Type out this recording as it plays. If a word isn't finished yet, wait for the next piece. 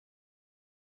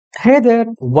Hey there,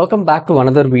 welcome back to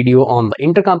another video on the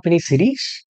intercompany series.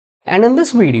 And in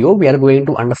this video, we are going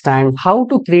to understand how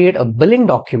to create a billing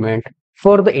document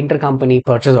for the intercompany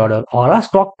purchase order or a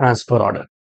stock transfer order.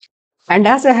 And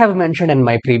as I have mentioned in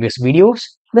my previous videos,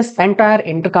 this entire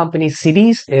intercompany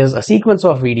series is a sequence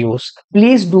of videos.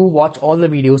 Please do watch all the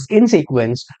videos in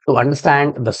sequence to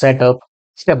understand the setup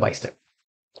step by step.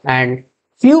 And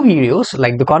few videos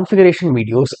like the configuration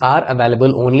videos are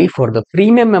available only for the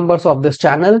premium members of this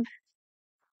channel.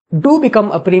 Do become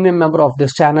a premium member of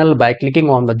this channel by clicking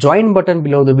on the join button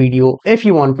below the video if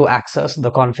you want to access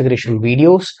the configuration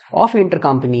videos of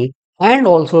intercompany and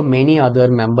also many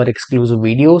other member exclusive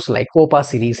videos like COPA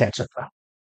series, etc.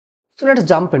 So let's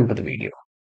jump into the video.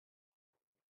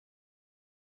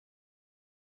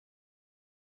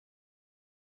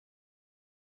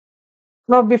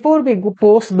 Now, before we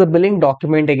post the billing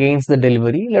document against the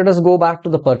delivery, let us go back to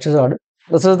the purchase order.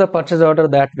 This is the purchase order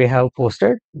that we have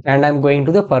posted, and I'm going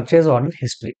to the purchase order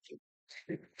history.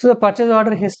 So the purchase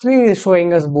order history is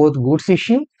showing us both goods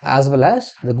issue as well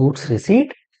as the goods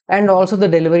receipt and also the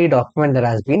delivery document that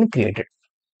has been created.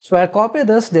 So I'll copy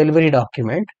this delivery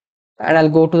document and I'll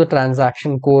go to the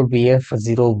transaction code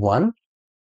VF01.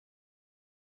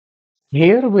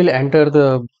 Here we'll enter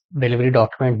the delivery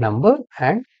document number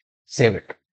and save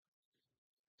it.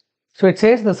 So it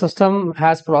says the system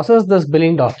has processed this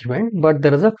billing document, but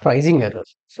there is a pricing error.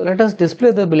 So let us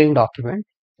display the billing document.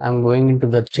 I'm going into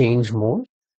the change mode.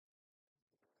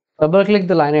 Double click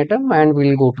the line item and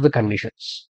we'll go to the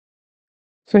conditions.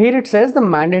 So here it says the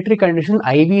mandatory condition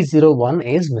IV01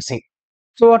 is missing.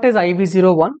 So what is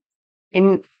IV01?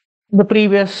 In the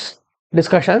previous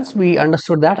discussions, we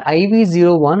understood that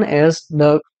IV01 is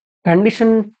the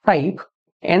condition type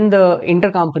in the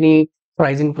intercompany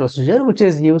pricing procedure, which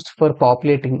is used for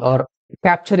populating or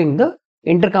capturing the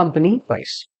intercompany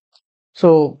price.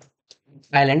 So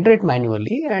I'll enter it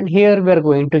manually, and here we are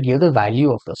going to give the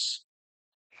value of this.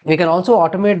 We can also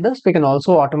automate this. We can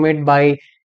also automate by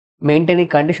maintaining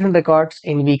condition records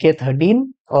in VK13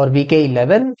 or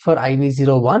VK11 for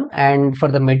IV01, and for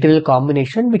the material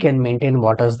combination we can maintain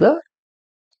what is the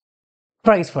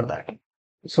price for that.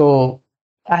 So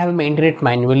I have maintained it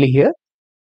manually here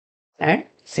and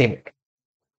save it.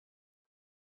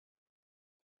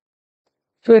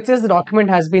 So it says the document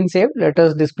has been saved. Let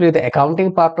us display the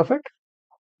accounting part of it.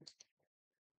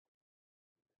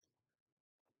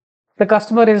 The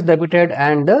customer is debited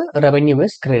and the revenue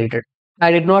is credited. I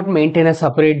did not maintain a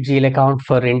separate GL account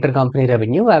for intercompany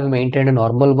revenue. I have maintained a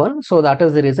normal one. So that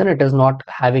is the reason it is not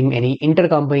having any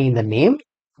intercompany in the name.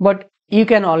 But you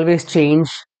can always change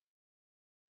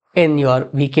in your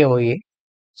VKOA.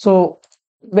 So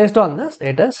based on this,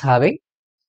 it is having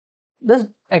this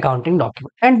accounting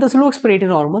document. And this looks pretty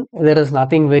normal. There is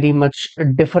nothing very much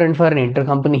different for an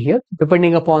intercompany here.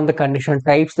 Depending upon the condition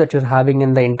types that you're having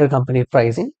in the intercompany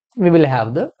pricing, we will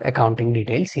have the accounting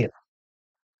details here.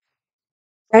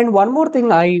 And one more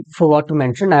thing I forgot to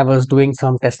mention, I was doing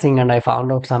some testing and I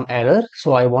found out some error.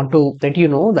 So I want to let you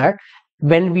know that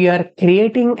when we are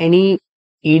creating any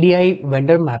EDI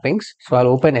vendor mappings, so I'll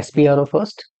open SPRO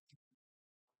first.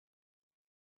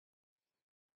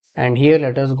 And here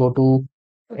let us go to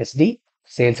SD,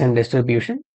 sales and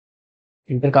distribution,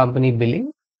 intercompany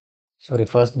billing, sorry,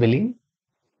 first billing,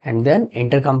 and then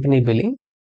intercompany billing.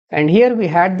 And here we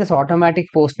had this automatic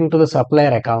posting to the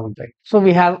supplier account, right? So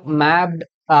we have mapped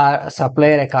our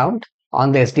supplier account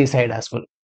on the SD side as well.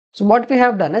 So what we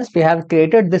have done is we have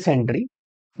created this entry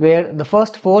where the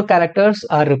first 4 characters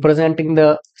are representing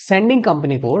the sending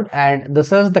company code, and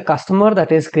this is the customer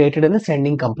that is created in the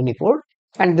sending company code,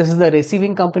 and this is the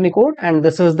receiving company code, and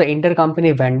this is the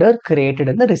intercompany vendor created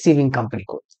in the receiving company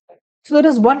code. So there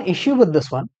is one issue with this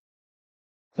one.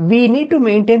 We need to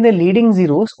maintain the leading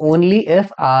zeros only if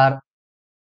our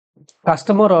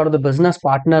customer or the business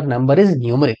partner number is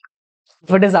numeric.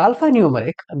 If it is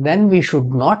alphanumeric, then we should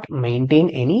not maintain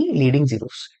any leading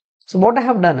zeros. So what I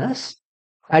have done is,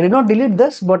 I did not delete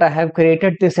this, but I have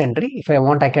created this entry. If I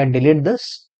want, I can delete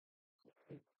this.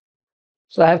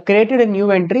 So I have created a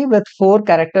new entry with 4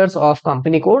 characters of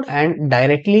company code, and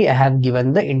directly I have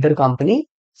given the intercompany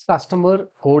customer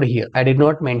code here. I did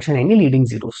not mention any leading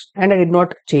zeros and I did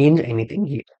not change anything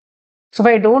here. So if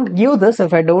I don't give this,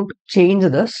 if I don't change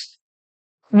this,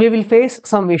 we will face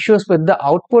some issues with the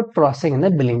output processing in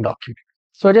the billing document.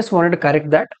 So I just wanted to correct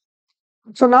that.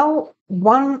 So now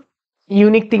one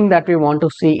unique thing that we want to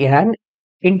see in an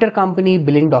intercompany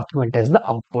billing document is the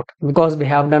output, because we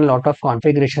have done a lot of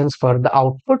configurations for the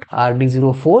output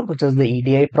RD04, which is the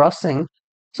EDI processing.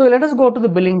 So let us go to the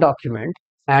billing document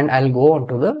and I'll go on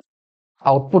to the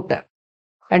output tab.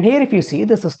 And here if you see,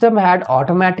 the system had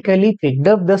automatically picked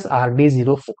up this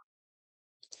RD04.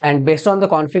 And based on the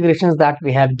configurations that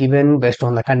we have given, based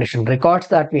on the condition records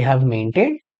that we have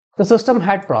maintained, the system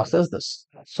had processed this.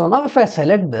 So now if I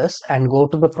select this and go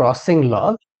to the processing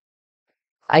log,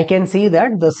 I can see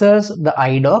that this is the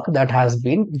Idoc that has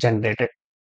been generated.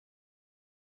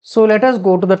 So let us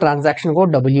go to the transaction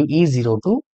code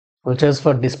WE02, which is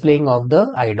for displaying of the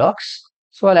Idocs.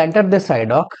 So I'll enter this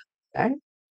Idoc and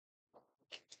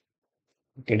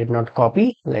it did not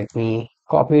copy. Let me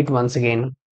copy it once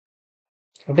again.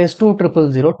 It is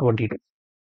 2000022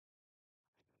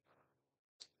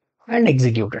 and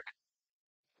execute it.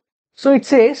 So it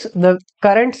says the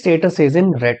current status is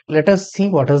in red. Let us see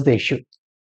what is the issue.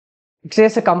 It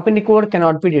says a company code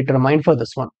cannot be determined for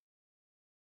this one.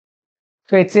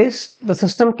 So it says the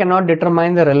system cannot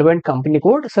determine the relevant company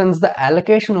code since the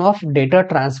allocation of data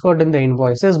transferred in the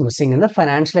invoice is missing in the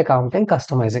financial accounting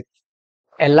customizing.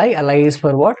 LI is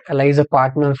for what? LI is a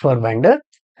partner for vendor,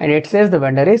 and it says the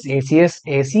vendor is ACS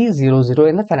AC00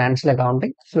 in the financial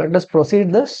accounting. So let us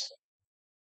proceed this.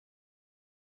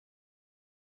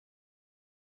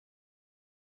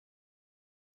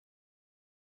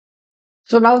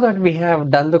 So now that we have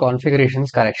done the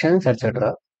configurations, corrections,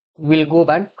 etc., we'll go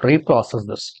back reprocess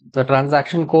this. The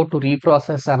transaction code to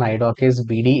reprocess an IDOC is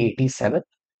BD87.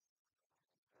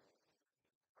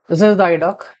 This is the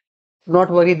IDOC. Not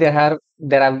worry, there have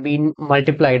been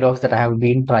multiple IDOCs that I have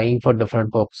been trying for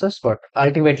different purposes, but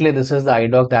ultimately this is the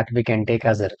IDOC that we can take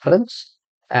as a reference,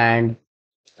 and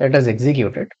let us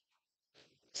execute it.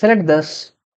 Select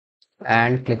this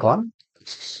and click on.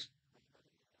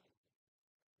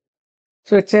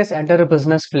 So it says enter a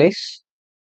business place.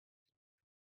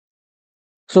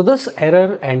 So this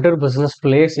error enter business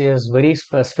place is very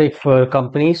specific for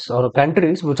companies or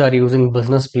countries which are using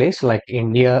business place like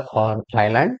India or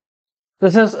Thailand.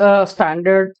 This is a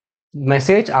standard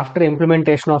message after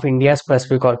implementation of India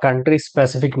specific or country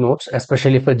specific notes,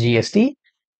 especially for GST.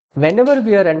 Whenever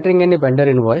we are entering any vendor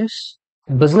invoice,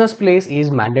 business place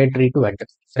is mandatory to enter.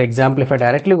 For example, if I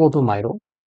directly go to Myro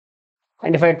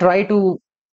and if I try to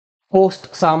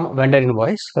post some vendor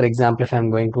invoice, for example, if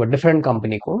I'm going to a different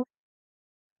company code,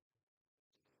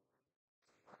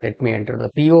 let me enter the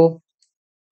PO.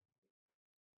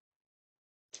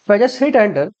 If I just hit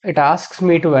enter, it asks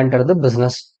me to enter the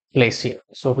business place here.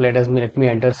 So let me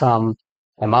enter some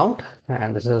amount,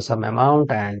 and this is some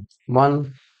amount and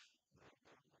one.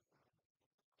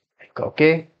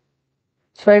 Okay.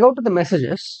 So I go to the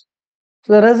messages.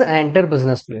 So there is enter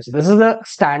business place. This is a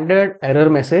standard error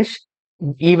message.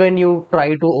 Even you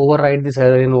try to override this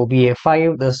error in OBA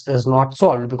 5, this is not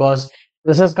solved because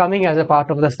this is coming as a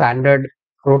part of the standard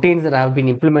routines that have been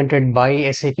implemented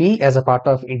by SAP as a part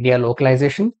of India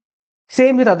localization.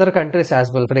 Same with other countries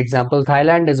as well. For example,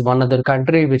 Thailand is one other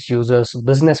country which uses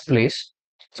business place.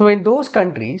 So in those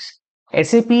countries,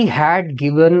 SAP had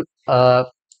given a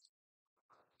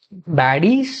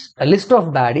list of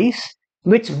baddies,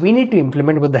 which we need to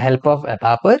implement with the help of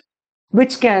ABAPer,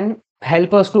 which can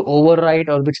help us to override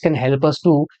or which can help us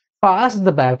to pass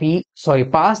the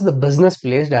business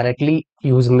place directly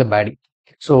using the baddie.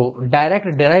 So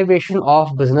direct derivation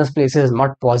of business places is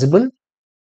not possible.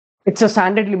 It's a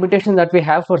standard limitation that we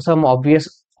have for some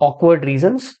obvious awkward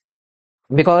reasons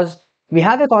because we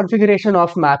have a configuration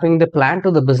of mapping the plan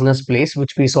to the business place,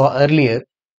 which we saw earlier.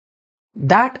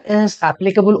 That is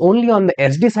applicable only on the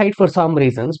SD side for some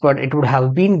reasons, but it would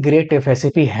have been great if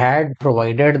SAP had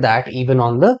provided that even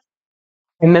on the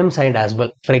side as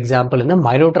well. For example, in the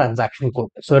Miro transaction code.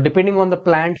 So depending on the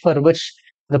plant for which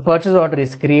the purchase order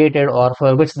is created or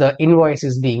for which the invoice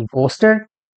is being posted,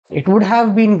 it would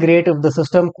have been great if the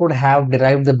system could have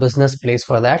derived the business place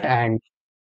for that and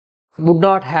would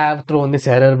not have thrown this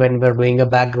error when we're doing a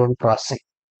background processing.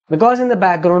 Because in the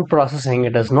background processing,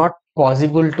 it is not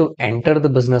possible to enter the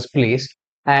business place,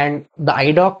 and the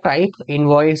IDOC type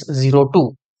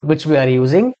invoice02, which we are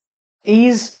using,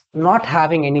 is not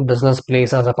having any business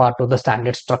place as a part of the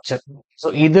standard structure.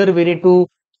 So either we need to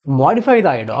modify the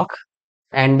IDOC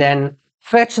and then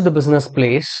fetch the business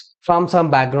place from some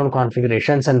background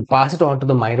configurations and pass it on to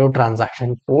the Miro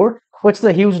transaction code, which is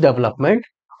a huge development,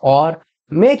 or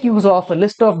make use of a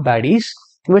list of baddies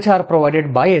which are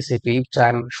provided by SAP, which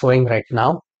I'm showing right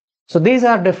now. So these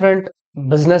are different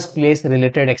business place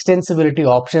related extensibility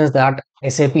options that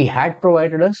SAP had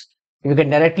provided us. You can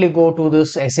directly go to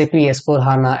this SAP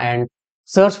S4HANA and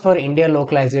search for India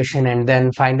localization and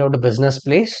then find out a business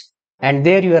place. And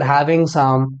there you are having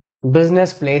some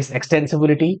business place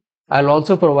extensibility. I'll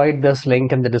also provide this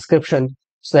link in the description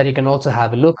so that you can also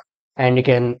have a look and you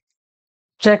can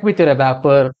check with your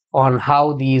ABAPer on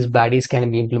how these baddies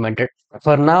can be implemented.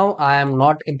 For now, I am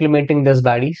not implementing this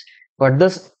baddies, but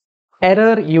this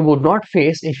error you would not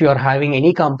face if you are having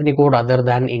any company code other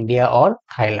than India or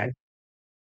Thailand.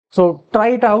 So try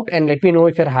it out and let me know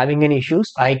if you're having any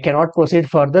issues. I cannot proceed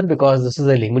further because this is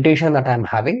a limitation that I'm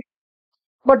having.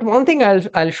 But one thing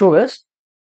I'll show is,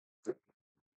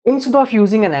 instead of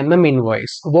using an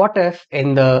invoice, what if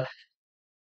in the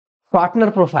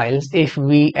partner profiles, if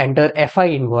we enter FI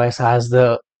invoice as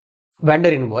the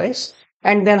vendor invoice,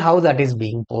 and then how that is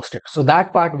being posted. So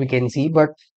that part we can see, but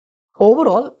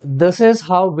overall, this is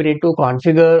how we need to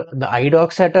configure the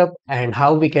Idoc setup and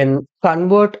how we can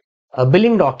convert a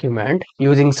billing document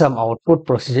using some output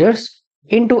procedures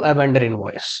into a vendor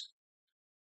invoice.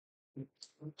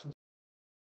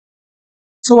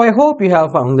 So I hope you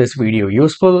have found this video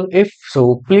useful. If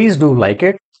so, please do like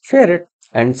it, share it,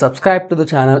 and subscribe to the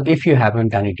channel if you haven't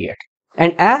done it yet.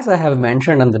 And as I have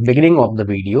mentioned in the beginning of the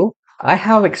video, I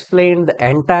have explained the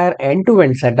entire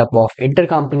end-to-end setup of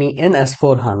intercompany in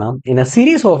S4HANA in a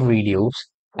series of videos,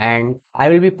 and I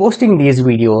will be posting these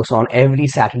videos on every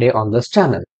Saturday on this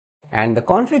channel. And the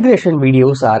configuration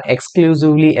videos are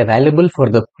exclusively available for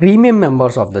the premium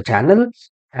members of the channel.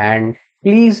 And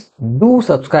please do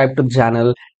subscribe to the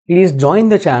channel. Please join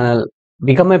the channel,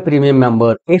 become a premium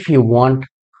member if you want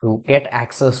to get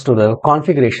access to the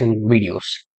configuration videos.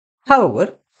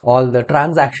 However, all the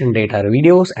transaction data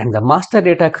videos and the master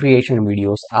data creation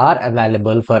videos are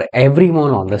available for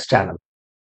everyone on this channel.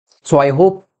 So I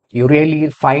hope you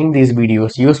really find these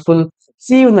videos useful.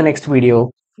 See you in the next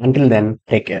video. Until then,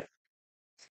 take care.